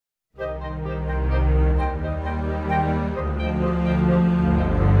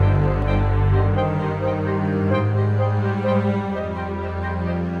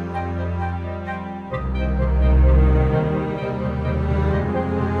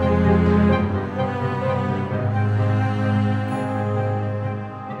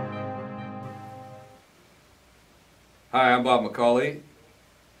Hi, I'm Bob McCauley,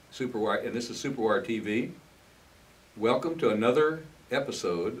 Superwire, and this is Superwire TV. Welcome to another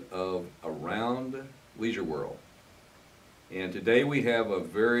episode of Around Leisure World. And today we have a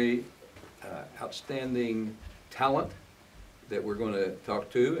very outstanding talent that we're going to talk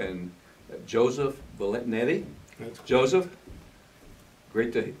to, and Joseph Valentinetti. Joseph,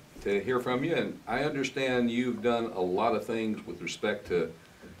 great to hear from you. And I understand you've done a lot of things with respect to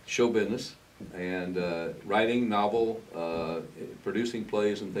show business and writing novel, producing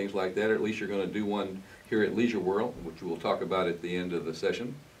plays and things like that, or at least you're going to do one here at Leisure World, which we'll talk about at the end of the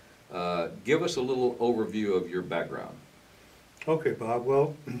session. Give us a little overview of your background. Okay, Bob.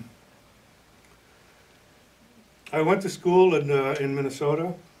 Well, I went to school in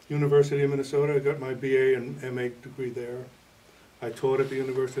Minnesota, University of Minnesota. I got my BA and MA degree there. I taught at the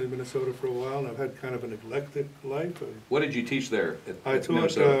University of Minnesota for a while, and I've had kind of an eclectic life. What did you teach there I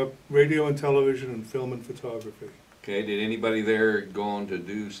taught radio and television and film and photography. Okay, did anybody there go on to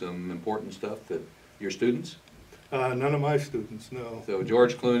do some important stuff that your students? None of my students, no. So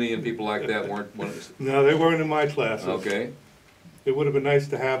George Clooney and people like that weren't one of the... No, they weren't in my classes. Okay. It would have been nice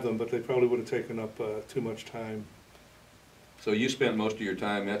to have them, but they probably would have taken up too much time. So you spent most of your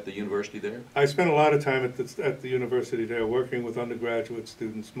time at the university there? I spent a lot of time at the university there working with undergraduate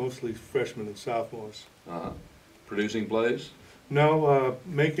students, mostly freshmen and sophomores. Producing plays? No,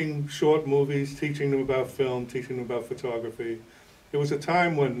 making short movies, teaching them about film, teaching them about photography. It was a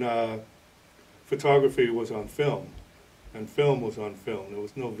time when photography was on film, and film was on film. There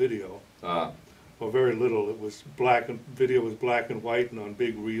was no video, or very little. It was video was black and white and on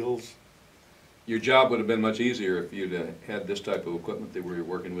big reels. Your job would have been much easier if you'd had this type of equipment that we're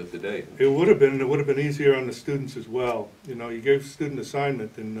working with today. It would have been. It would have been easier on the students as well. You know, you gave student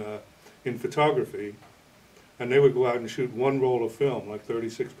assignment in photography, and they would go out and shoot one roll of film, like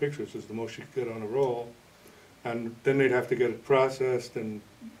 36 pictures is the most you could get on a roll, and then they'd have to get it processed and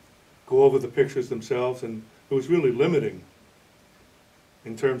go over the pictures themselves, and it was really limiting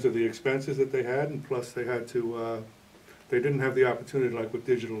in terms of the expenses that they had, and plus they had to. They didn't have the opportunity, like with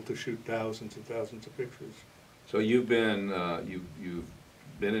digital, to shoot thousands and thousands of pictures. So you've been you've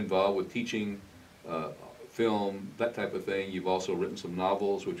been involved with teaching film, that type of thing. You've also written some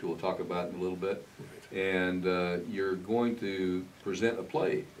novels, which we'll talk about in a little bit. Right. And you're going to present a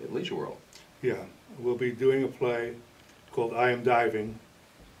play at Leisure World. Yeah, we'll be doing a play called I Am Diving.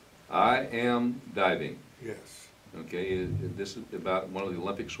 I Am Diving. Yes. Okay, this is about one of the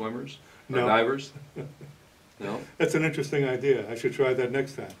Olympic swimmers or no. divers? No? That's an interesting idea. I should try that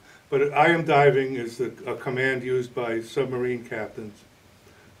next time. But I Am Diving is a command used by submarine captains.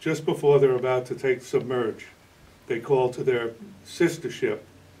 Just before they're about to submerge, they call to their sister ship,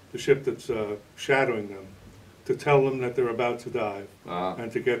 the ship that's shadowing them, to tell them that they're about to dive,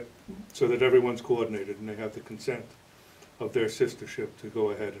 and to get, so that everyone's coordinated and they have the consent of their sister ship to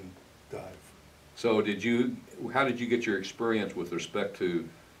go ahead and dive. So how did you get your experience with respect to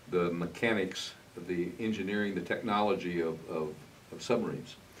the mechanics, the engineering, the technology of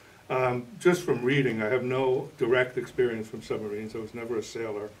submarines? Just from reading. I have no direct experience from submarines. I was never a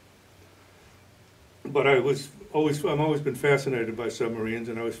sailor. But I've always been fascinated by submarines,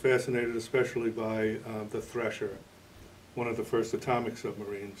 and I was fascinated especially by the Thresher, one of the first atomic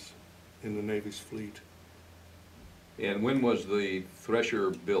submarines in the Navy's fleet. And when was the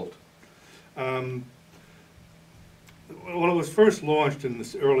Thresher built? Well, it was first launched in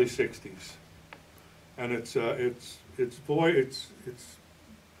the early 60s. And its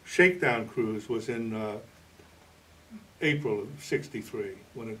shakedown cruise was in April of '63,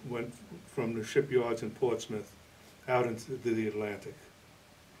 when it went from the shipyards in Portsmouth out into the Atlantic.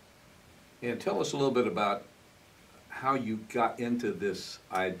 And tell us a little bit about how you got into this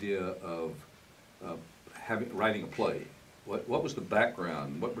idea of writing a play. What was the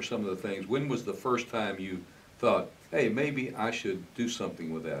background? What were some of the things? When was the first time you thought, hey, maybe I should do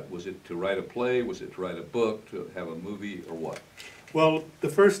something with that? Was it to write a play? Was it to write a book? To have a movie? Or what? Well, the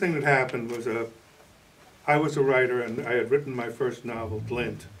first thing that happened was I was a writer, and I had written my first novel,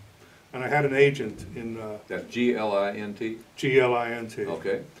 Glint. And I had an agent in... That's G-L-I-N-T? G-L-I-N-T.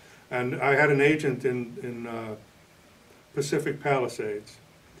 Okay. And I had an agent in Pacific Palisades.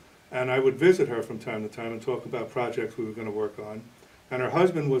 And I would visit her from time to time and talk about projects we were going to work on. And her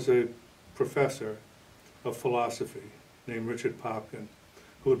husband was a professor of philosophy named Richard Popkin,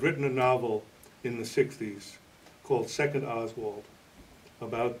 who had written a novel in the 60s called Second Oswald,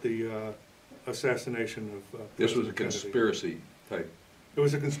 about the assassination of This was a Kennedy. conspiracy type? It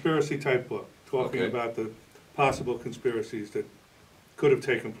was a conspiracy type book, talking about the possible conspiracies that could have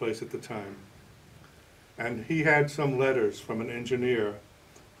taken place at the time. And he had some letters from an engineer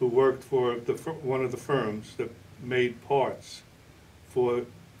who worked for one of the firms that made parts for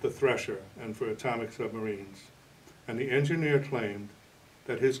the Thresher and for atomic submarines. And the engineer claimed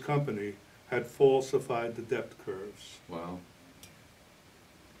that his company had falsified the depth curves. Wow.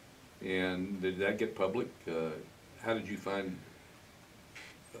 And did that get public? How did you find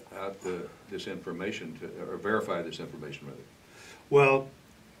out this information, or verify this information, rather? Well,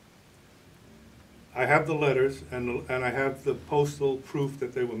 I have the letters and I have the postal proof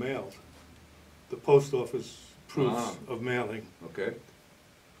that they were mailed. The post office proofs of mailing. Okay.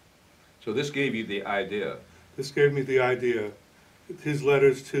 So this gave you the idea. This gave me the idea. His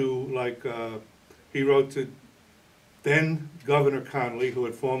letters to, like, he wrote to then Governor Connolly, who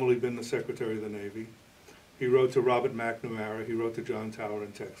had formerly been the Secretary of the Navy. He wrote to Robert McNamara. He wrote to John Tower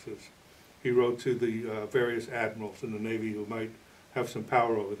in Texas. He wrote to the various admirals in the Navy who might have some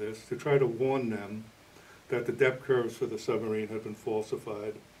power over this, to try to warn them that the depth curves for the submarine had been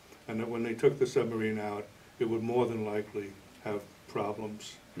falsified, and that when they took the submarine out, it would more than likely have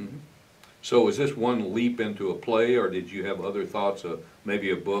problems. Mm-hmm. So was this one leap into a play, or did you have other thoughts of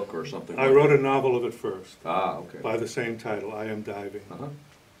maybe a book or something? I wrote a novel of it first. Ah, okay. By the same title, I Am Diving. Uh-huh.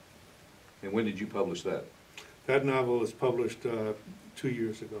 And when did you publish that? That novel was published 2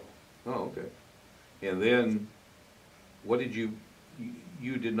 years ago. Oh, okay. And then, what did you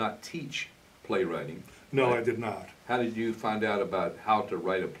did not teach playwriting? No, right? I did not. How did you find out about how to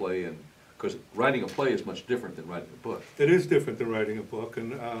write a play? And because writing a play is much different than writing a book. It is different than writing a book,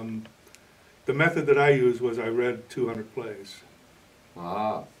 and the method that I used was I read 200 plays.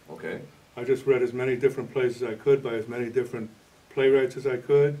 Ah, okay. I just read as many different plays as I could by as many different playwrights as I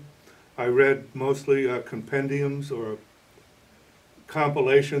could. I read mostly compendiums or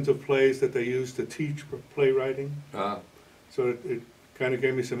compilations of plays that they used to teach playwriting. Ah. So it kind of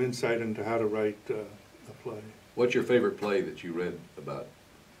gave me some insight into how to write a play. What's your favorite play that you read about?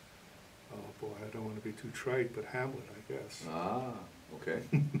 Oh boy, I don't want to be too trite, but Hamlet, I guess. Ah, okay.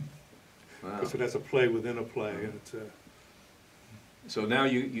 Wow. Because it has a play within a play, and it's a... So now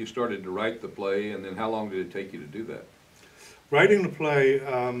you started to write the play, and then how long did it take you to do that? Writing the play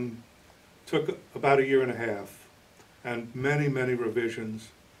took about 1.5 years, and many, many revisions,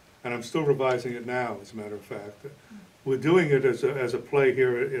 and I'm still revising it now, as a matter of fact. We're doing it as a play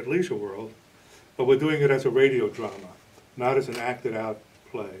here at Leisure World, but we're doing it as a radio drama, not as an acted-out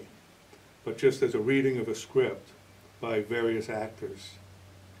play, but just as a reading of a script by various actors.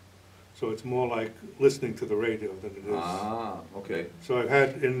 So it's more like listening to the radio than it is. Ah, okay. So I've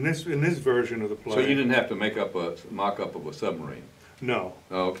had, in this version of the play... So you didn't have to make up a mock-up of a submarine? No.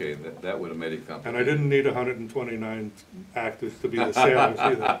 Oh, okay, that would have made it complicated. And I didn't need 129 actors to be the sailors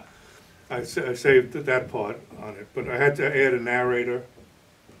either. I saved that part on it, but I had to add a narrator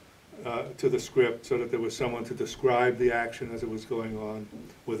to the script so that there was someone to describe the action as it was going on,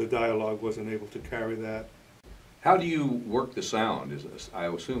 where the dialogue wasn't able to carry that. How do you work the sound? I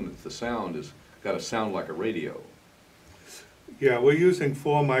assume that the sound has got to sound like a radio. Yeah, we're using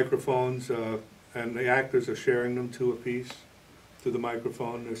 4 microphones, and the actors are sharing them 2 apiece to the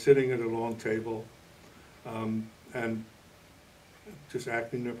microphone. They're sitting at a long table and just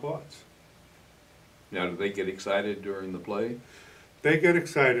acting their parts. Now, do they get excited during the play? They get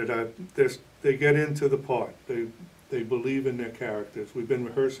excited. They get into the part. They believe in their characters. We've been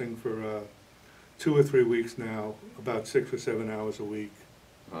rehearsing for 2 or 3 weeks now, about 6 or 7 hours a week.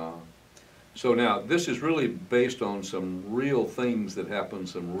 So now, this is really based on some real things that happened,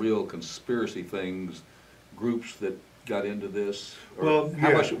 some real conspiracy things, groups that got into this? Or Well,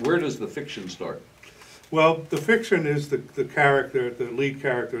 where does the fiction start? Well, the fiction is the character, the lead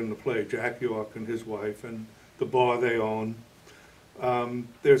character in the play, Jack York and his wife, and the bar they own.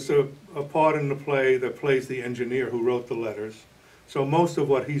 There's a part in the play that plays the engineer who wrote the letters. So most of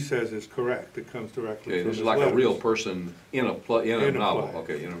what he says is correct. It comes directly Okay, from this is his like letters. a real person in a novel. play.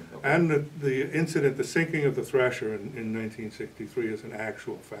 Okay, okay. And the incident, the sinking of the Thresher in 1963 is an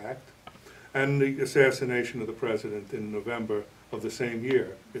actual fact. And the assassination of the president in November of the same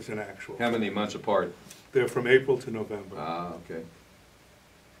year is an actual How many fact. months apart? They're from April to November. Ah, okay.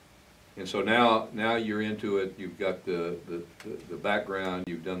 And so now you're into it. You've got the background.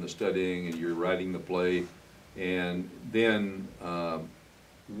 You've done the studying, and you're writing the play. And then,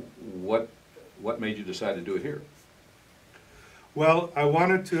 what made you decide to do it here? Well, I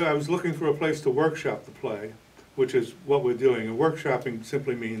was looking for a place to workshop the play, which is what we're doing. And workshopping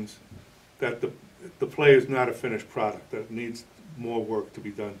simply means that the play is not a finished product, that it needs more work to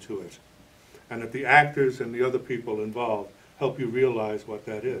be done to it. And that the actors and the other people involved help you realize what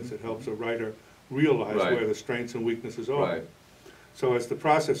that is. It helps a writer realize Right. where the strengths and weaknesses are. Right. So as the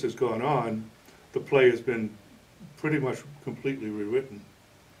process has gone on, the play has been pretty much completely rewritten.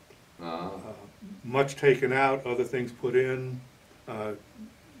 much taken out, other things put in,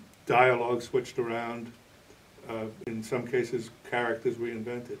 dialogue switched around, in some cases, characters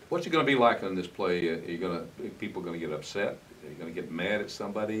reinvented. What's it going to be like in this play? Are people going to get upset? Are you going to get mad at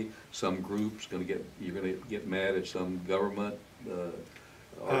somebody? Some group's going to get, you're going to get mad at some government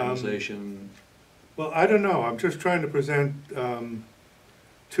organization? Well, I don't know. I'm just trying to present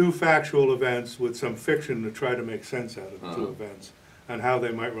two factual events with some fiction to try to make sense out of the two events and how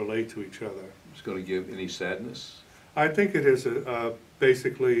they might relate to each other. It's going to give any sadness? I think it is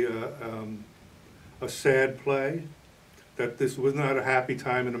basically a sad play, that this was not a happy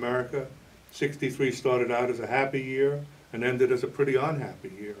time in America. '63 started out as a happy year and ended as a pretty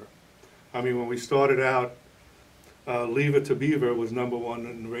unhappy year. I mean, when we started out, Leave It to Beaver was #1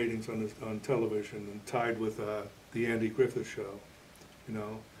 in ratings on television and tied with the Andy Griffith Show. You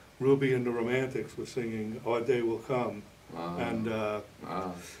know, Ruby and the Romantics was singing Our Day Will Come. And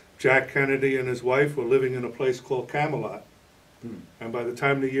Jack Kennedy and his wife were living in a place called Camelot. And by the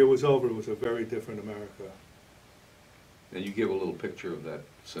time the year was over, it was a very different America. And you give a little picture of that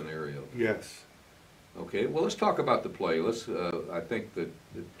scenario. Yes. Okay, well, let's talk about the play. I think that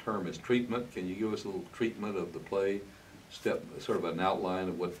the term is treatment. Can you give us a little treatment of the play, sort of an outline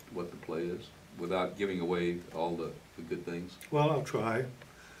of what the play is, without giving away all the good things? Well, I'll try.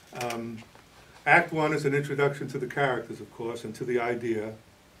 Act 1 is an introduction to the characters, of course, and to the idea,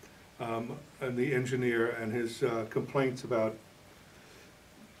 and the engineer and his complaints about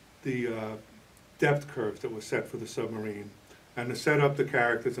the depth curves that were set for the submarine, and to set up the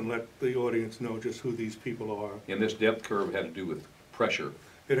characters and let the audience know just who these people are. And this depth curve had to do with pressure.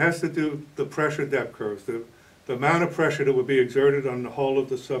 It has to do the pressure depth curves, the amount of pressure that would be exerted on the hull of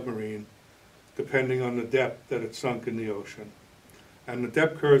the submarine, depending on the depth that it sunk in the ocean. And the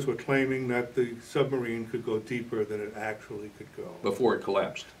depth curves were claiming that the submarine could go deeper than it actually could go. Before it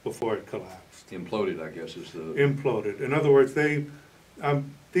collapsed. Before it collapsed. Imploded, I guess, is the... Imploded. In other words,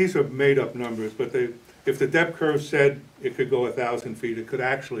 these are made-up numbers, but if the depth curve said it could go 1,000 feet, it could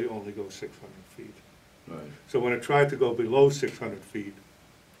actually only go 600 feet. Right. So when it tried to go below 600 feet,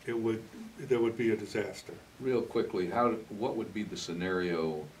 there would be a disaster. Real quickly, what would be the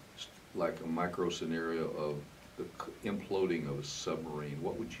scenario, like a micro scenario of the imploding of a submarine?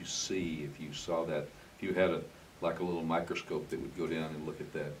 What would you see if you saw that? If you had like a little microscope that would go down and look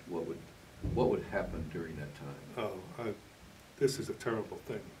at that, what would happen during that time? Oh, this is a terrible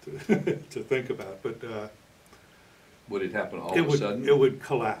thing to think about, but would it happen all of a sudden? It would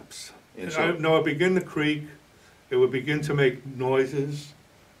collapse. And so, No, it would begin to creak. It would begin to make noises,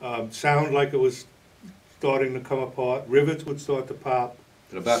 sound like it was starting to come apart. Rivets would start to pop.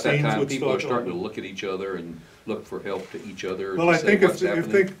 and about that time, people are starting to look at each other and look for help to each other. Well, I think if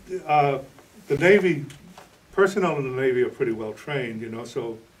the Navy, personnel in the Navy are pretty well trained, you know,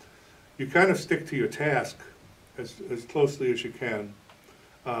 so you kind of stick to your task as closely as you can,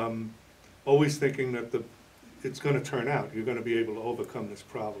 always thinking that it's going to turn out. You're going to be able to overcome this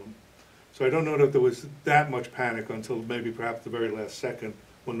problem. So I don't know that there was that much panic until maybe perhaps the very last second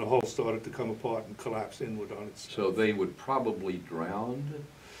when the hull started to come apart and collapse inward on itself. So they would probably drown?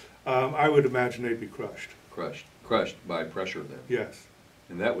 I would imagine they'd be crushed. Crushed by pressure then? Yes.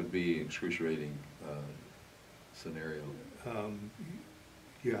 And that would be an excruciating scenario.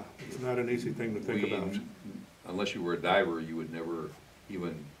 Yeah, it's not an easy thing to think about. Unless you were a diver, you would never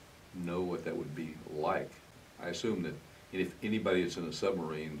even know what that would be like. I assume that if anybody that's in a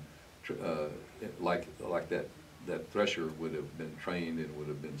submarine, like that thresher would have been trained and would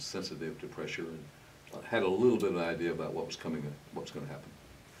have been sensitive to pressure and had a little bit of an idea about what was going to happen.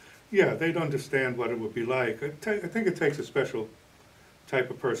 Yeah, they'd understand what it would be like. I think it takes a special type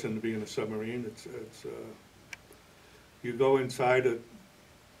of person to be in a submarine. You go inside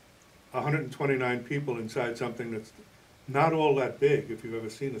 129 people inside something that's not all that big, if you've ever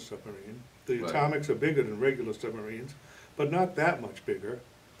seen a submarine. The atomics are bigger than regular submarines, but not that much bigger.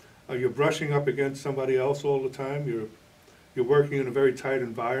 You're brushing up against somebody else all the time. You're working in a very tight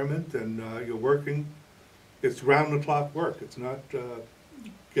environment, and you're working. It's round-the-clock work. It's not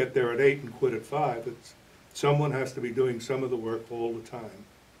get there at 8 and quit at 5. Someone has to be doing some of the work all the time.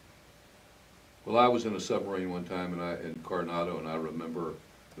 Well, I was in a submarine one time in Coronado, and I remember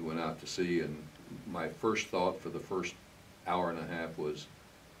we went out to sea, and my first thought for the first hour and a half was,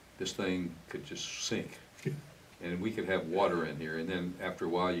 this thing could just sink. And we could have water in here, and then after a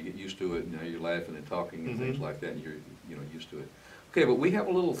while you get used to it, and now you're laughing and talking and things like that, and you're used to it. Okay, but we have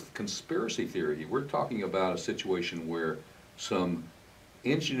a little conspiracy theory. We're talking about a situation where some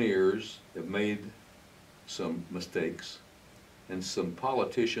engineers have made some mistakes, and some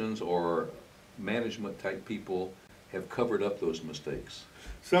politicians or management type people have covered up those mistakes?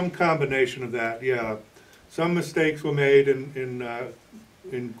 Some combination of that, yeah. Some mistakes were made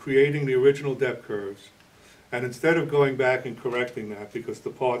in creating the original depth curves, and instead of going back and correcting that, because the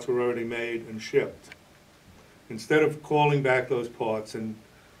parts were already made and shipped, instead of calling back those parts and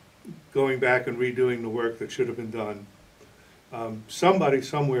going back and redoing the work that should have been done, somebody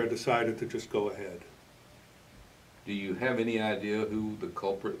somewhere decided to just go ahead. Do you have any idea who the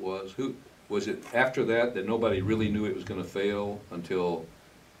culprit was? Who was it after that nobody really knew it was going to fail until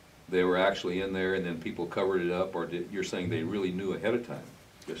they were actually in there and then people covered it up? Or you're saying they really knew ahead of time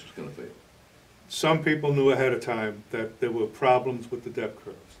this was going to fail? Some people knew ahead of time that there were problems with the depth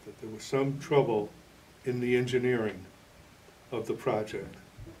curves, that there was some trouble in the engineering of the project.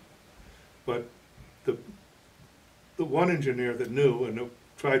 But the one engineer that knew and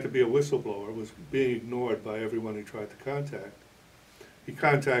tried to be a whistleblower was being ignored by everyone he tried to contact. He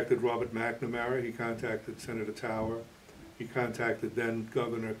contacted Robert McNamara, he contacted Senator Tower, he contacted then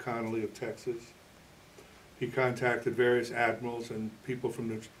Governor Connolly of Texas. He contacted various admirals and people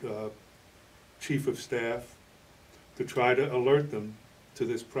from the chief of staff to try to alert them to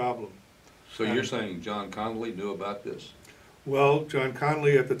this problem. So you're saying John Connolly knew about this? Well, John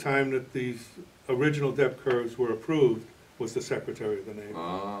Connolly, at the time that these original depth curves were approved, was the Secretary of the Navy.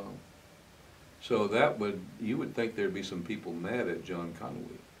 So you would think there'd be some people mad at John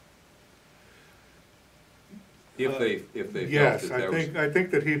Connolly if they yes, felt that I think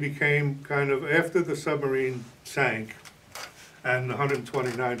that he became kind of, after the submarine sank and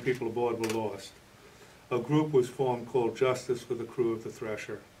 129 people aboard were lost, a group was formed called Justice for the Crew of the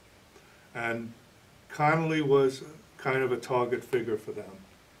Thresher, and Connolly was kind of a target figure for them.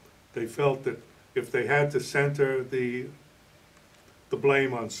 They felt that if they had to center the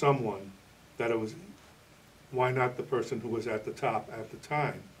blame on someone, that it was, why not the person who was at the top at the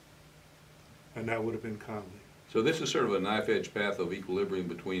time? And that would have been Connolly. So this is sort of a knife-edge path of equilibrium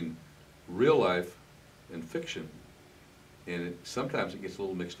between real life and fiction, and sometimes it gets a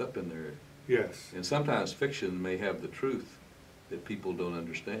little mixed up in there. Yes. And sometimes fiction may have the truth that people don't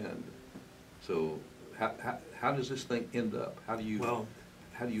understand. So how does this thing end up? How do you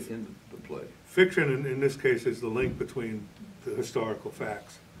end the play? Fiction in this case is the link between the historical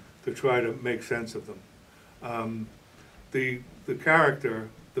facts to try to make sense of them. The character,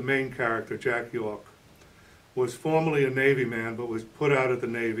 the main character, Jack York, was formerly a Navy man but was put out of the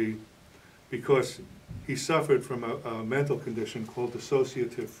Navy because he suffered from a mental condition called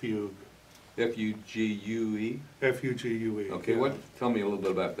dissociative fugue. F-U-G-U-E? F-U-G-U-E. Okay, yeah. Tell me a little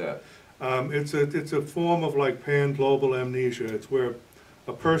bit about that. It's a form of like pan-global amnesia. It's where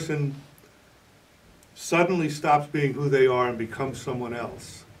a person suddenly stops being who they are and becomes someone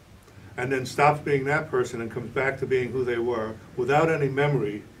else, and then stops being that person and comes back to being who they were without any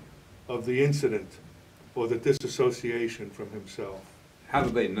memory of the incident or the disassociation from himself. How do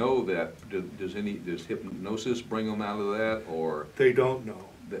they know that? Does hypnosis bring them out of that, or they don't know?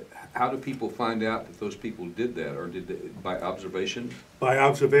 How do people find out that those people did that, or did they, by observation? By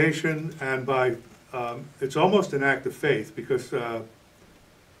observation, and by it's almost an act of faith, because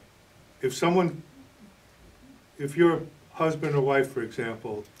if your husband or wife, for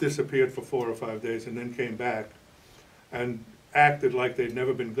example, disappeared for 4 or 5 days and then came back and acted like they'd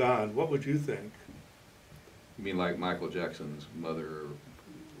never been gone, what would you think? You mean like Michael Jackson's mother or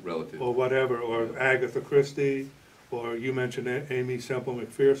relative? Or whatever, or Agatha Christie, or you mentioned Amy Semple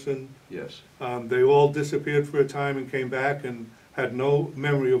McPherson. Yes. They all disappeared for a time and came back and had no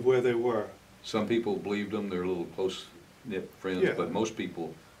memory of where they were. Some people believed them, they're little close-knit friends, Yeah. But most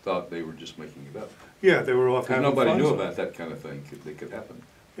people thought they were just making it up. Yeah, they were off having fun. Nobody knew about that kind of thing that could happen.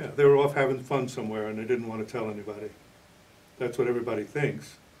 Yeah, they were off having fun somewhere and they didn't want to tell anybody. That's what everybody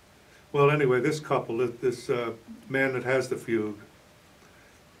thinks. Well, anyway, this couple, this man that has the fugue,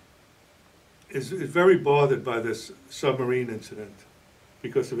 is very bothered by this submarine incident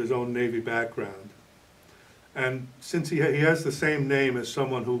because of his own Navy background. And since he has the same name as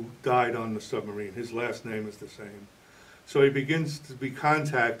someone who died on the submarine, his last name is the same. So he begins to be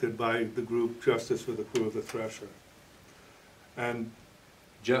contacted by the group Justice for the Crew of the Thresher. And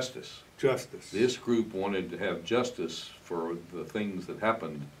Justice. Justice. This group wanted to have justice for the things that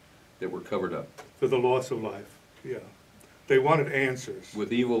happened that were covered up. For the loss of life, yeah. They wanted answers.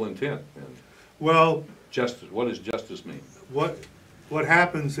 With evil intent. Well, justice. What does justice mean? What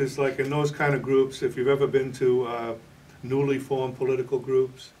happens is, like in those kind of groups, if you've ever been to newly formed political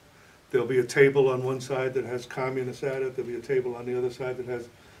groups, there'll be a table on one side that has communists at it, there'll be a table on the other side that has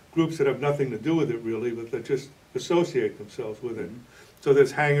groups that have nothing to do with it really, but that just associate themselves with it. Mm-hmm. So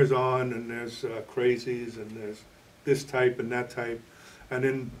there's hangers-on, and there's crazies, and there's this type and that type. And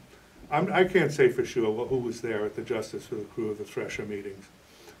in I can't say for sure who was there at the Justice for the Crew of the Thresher meetings,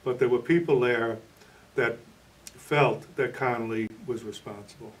 but there were people there that felt that Connolly was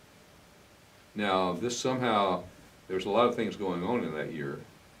responsible. Now, this somehow, there's a lot of things going on in that year,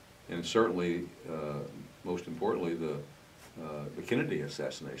 and certainly, most importantly, the Kennedy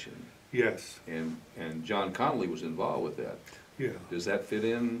assassination. Yes. And John Connolly was involved with that. Yeah. Does that fit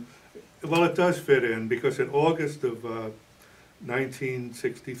in? Well, it does fit in, because in August of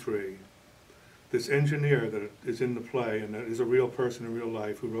 1963, this engineer that is in the play, and that is a real person in real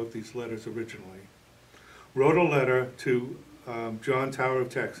life who wrote these letters originally, wrote a letter to John Tower of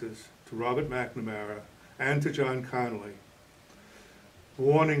Texas, to Robert McNamara, and to John Connolly,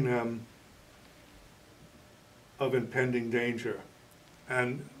 warning them of impending danger.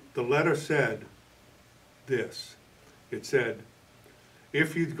 And the letter said this. It said,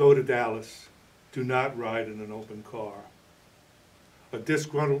 if you go to Dallas, do not ride in an open car. A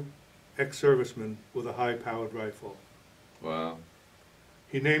disgruntled ex-serviceman with a high-powered rifle. Wow.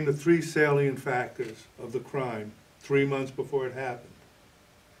 He named the 3 salient factors of the crime 3 months before it happened.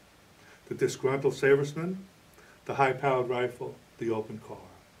 The disgruntled serviceman, the high-powered rifle, the open car.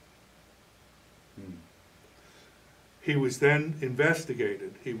 He was then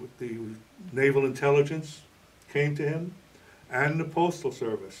investigated. The Naval Intelligence came to him, and the Postal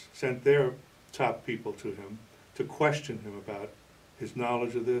Service sent their top people to him to question him about his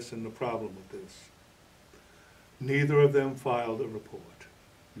knowledge of this and the problem with this. Neither of them filed a report.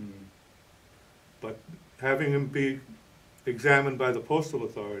 But having him be examined by the postal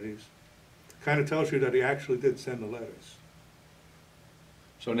authorities kind of tells you that he actually did send the letters.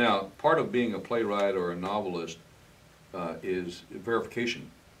 So now, part of being a playwright or a novelist is verification.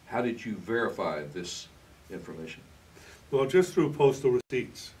 How did you verify this information? Well, just through postal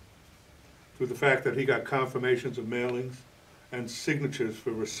receipts, through the fact that he got confirmations of mailings and signatures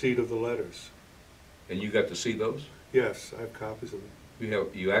for receipt of the letters. And you got to see those? Yes, I have copies of them.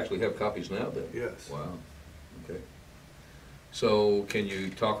 You actually have copies now then? Yes. Wow. Okay. So can you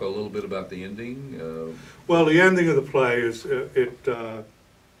talk a little bit about the ending? Well, the ending of the play is it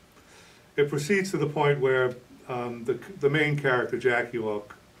proceeds to the point where the main character, Jack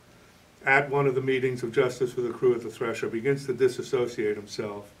York, at one of the meetings of Justice for the Crew at the Thresher, begins to disassociate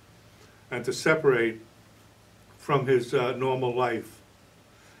himself and to separate from his normal life.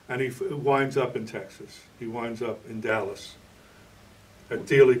 And he winds up in Texas. He winds up in Dallas at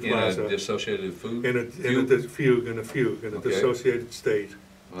Dealey Plaza. In a dissociated fugue? In a fugue, in a dissociated state.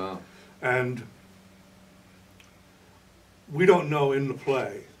 Wow. And we don't know in the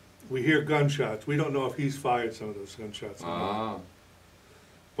play. We hear gunshots. We don't know if he's fired some of those gunshots.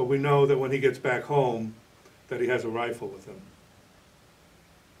 But we know that when he gets back home, that he has a rifle with him.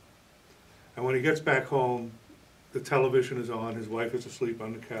 And when he gets back home, the television is on, his wife is asleep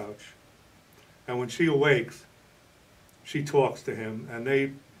on the couch. And when she awakes, she talks to him, and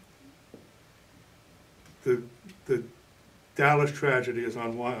the Dallas tragedy is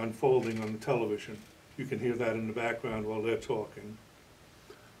unfolding on the television. You can hear that in the background while they're talking.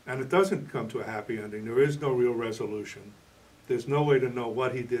 And it doesn't come to a happy ending. There is no real resolution. There's no way to know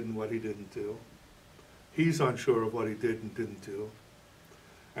what he did and what he didn't do. He's unsure of what he did and didn't do.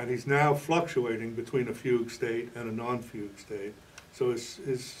 And he's now fluctuating between a fugue state and a non-fugue state. So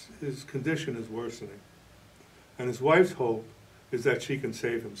his condition is worsening. And his wife's hope is that she can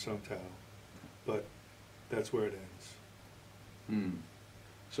save him somehow. But that's where it ends.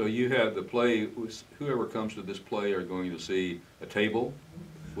 So you have the play, whoever comes to this play are going to see a table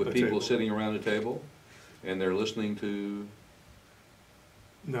with people sitting around a table, and they're listening to...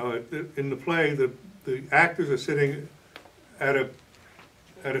 No, in the play, the actors are sitting at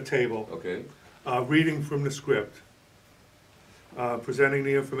a table, Okay. Reading from the script, presenting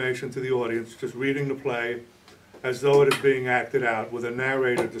the information to the audience, just reading the play as though it is being acted out with a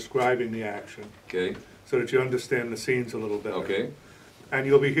narrator describing the action. Okay. So that you understand the scenes a little better. Okay. And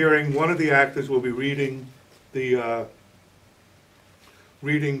you'll be hearing, one of the actors will be reading the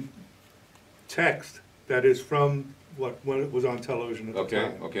reading text that is from when it was on television at the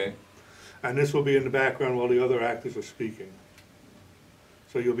time. Okay. And this will be in the background while the other actors are speaking.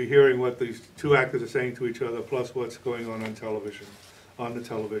 So you'll be hearing what these 2 actors are saying to each other, plus what's going on television, on the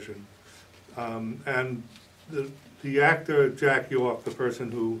television. And the actor, Jack York, the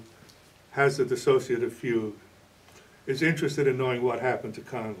person who has the dissociative fugue, is interested in knowing what happened to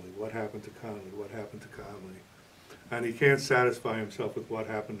Connolly, what happened to Connolly, what happened to Connolly. And he can't satisfy himself with what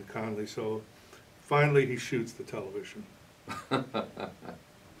happened to Connolly, so finally he shoots the television.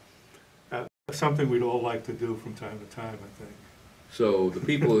 Something we'd all like to do from time to time, I think. So the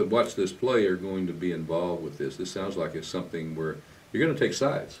people that watch this play are going to be involved with this. This sounds like it's something where you're going to take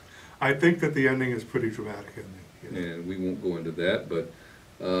sides. I think that the ending is pretty dramatic ending. Yeah. And we won't go into that, but,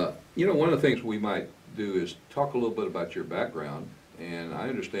 you know, one of the things we might do is talk a little bit about your background. And I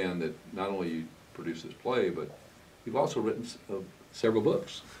understand that not only you produce this play, but you've also written several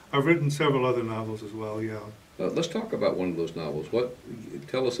books. I've written several other novels as well, yeah. Let's talk about one of those novels.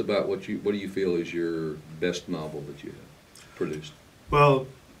 Tell us about what do you feel is your best novel that you have produced? Well,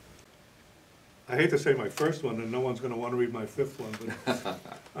 I hate to say my first one, and no one's going to want to read my fifth one, but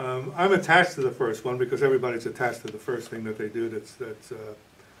I'm attached to the first one because everybody's attached to the first thing that they do.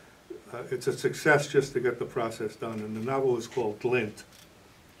 It's a success just to get the process done. And the novel is called Glint,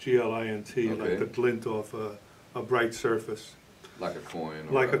 G-L-I-N-T, Okay. like the glint off a bright surface. Like a coin,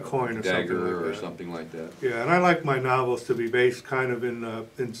 or Like a coin or something dagger, like or that. something like that. Yeah, and I like my novels to be based kind of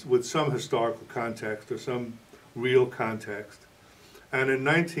with some historical context or some real context. And in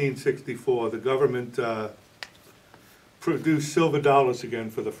 1964, the government produced silver dollars again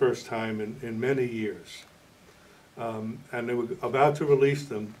for the first time in many years. And they were about to release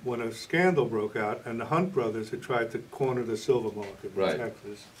them when a scandal broke out, and the Hunt brothers had tried to corner the silver market in Right.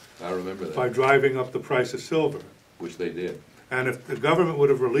 Texas I remember by that, driving up the price of silver. which they did. And if the government would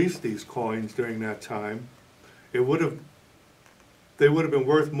have released these coins during that time, they would have been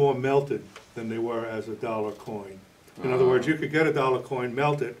worth more melted than they were as a dollar coin. In other words, you could get a dollar coin,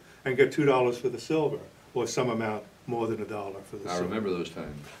 melt it, and get $2 for the silver, or some amount more than $1 for the I silver. remember those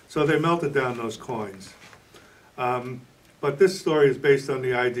times. So they melted down those coins. But this story is based on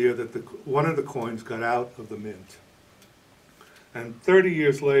the idea that one of the coins got out of the mint. And 30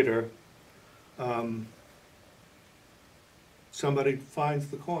 years later, somebody finds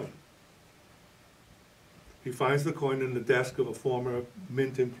the coin. He finds the coin in the desk of a former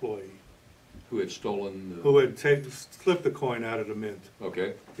mint employee Who had stolen the... who had slipped the coin out of the mint.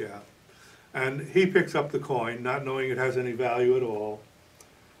 Okay, Yeah. And he picks up the coin, not knowing it has any value at all.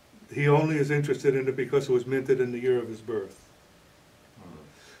 He only is interested in it because it was minted in the year of his birth.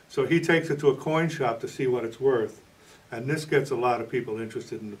 So he takes it to a coin shop to see what it's worth. And this gets a lot of people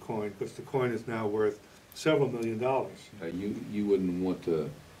interested in the coin because the coin is now worth several $1 million. you wouldn't want a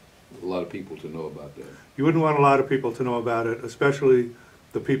lot of people to know about that. You wouldn't want a lot of people to know about it, especially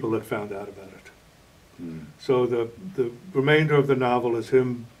the people that found out about it. So the remainder of the novel is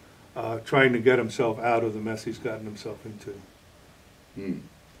him trying to get himself out of the mess he's gotten himself into.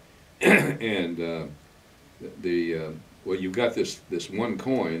 And well, you've got this one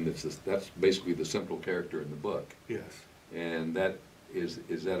coin that's basically the central character in the book. Yes. And that is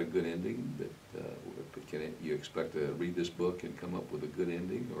that a good ending? That you expect to read this book and come up with a good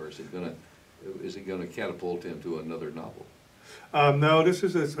ending, or is it gonna catapult into another novel? No, this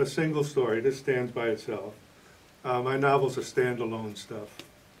is a single story. This stands by itself. My novels are standalone stuff.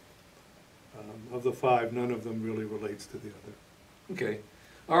 Of the 5, none of them really relates to the other. Okay.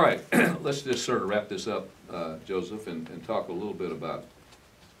 All right. Let's just sort of wrap this up, Joseph, and talk a little bit about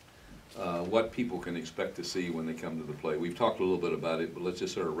what people can expect to see when they come to the play. We've talked a little bit about it, but let's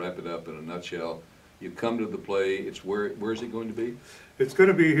just sort of wrap it up in a nutshell. You come to the play. It's where is it going to be? It's going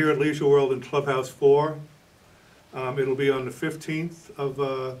to be here at Leisure World in Clubhouse 4. It'll be on the 15th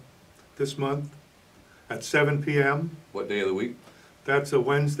of this month at 7 p.m. What day of the week? That's a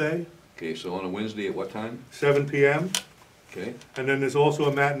Wednesday, Okay, so on a Wednesday at what time? 7 p.m. Okay. And then there's also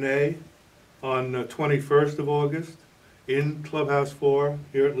a matinee on the 21st of August in Clubhouse 4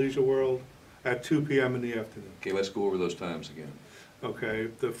 here at Leisure World at 2 p.m. in the afternoon. Okay, let's go over those times again. Okay,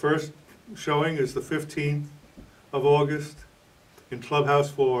 the first showing is the 15th of August in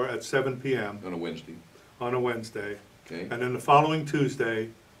Clubhouse 4 at 7 p.m. On a Wednesday. on a Wednesday. Okay. And then the following Tuesday,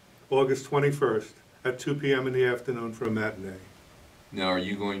 August 21st at 2 p.m. in the afternoon for a matinee. Now, are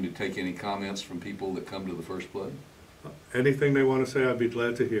you going to take any comments from people that come to the first play? Anything they want to say, I'd be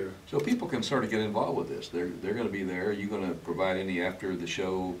glad to hear. So people can sort of get involved with this. They're going to be there. Are you going to provide any after the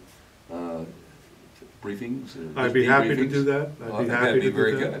show briefings? I'd be happy to do that. Well, I think that'd be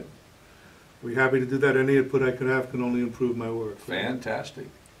very good. We're happy to do that. Any input I can have can only improve my work. Fantastic.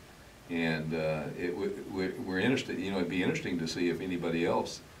 And we're interested, you know, it'd be interesting to see if anybody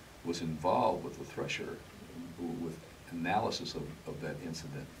else was involved with the Thresher, with analysis of that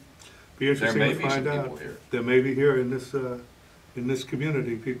incident. Be interesting There may to be find some out. people here. There may be here in this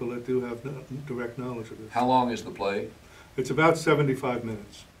community people that do have direct knowledge of this. How long is the play? It's about 75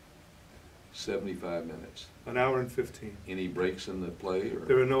 minutes, 75 minutes. an hour and 15. Any breaks in the play?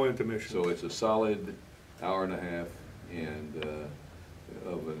 There are no intermissions. So it's a solid hour and a half, and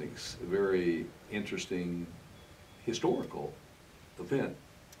of a very interesting historical event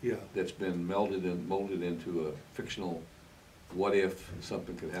Yeah. that's been molded into a fictional what if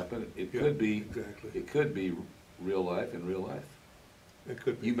something could happen. It Yeah, could be exactly. it could be real life in real life. It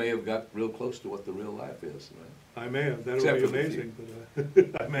could be. You may have got real close to what the real life is, right? I may have, that Except would be for the amazing,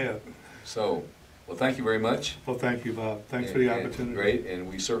 but I may have. So, well, thank you very much. Well, thank you, Bob. Thanks for the And opportunity. Great, and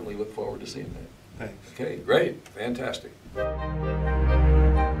we certainly look forward to seeing that. Thanks. Okay, great, fantastic.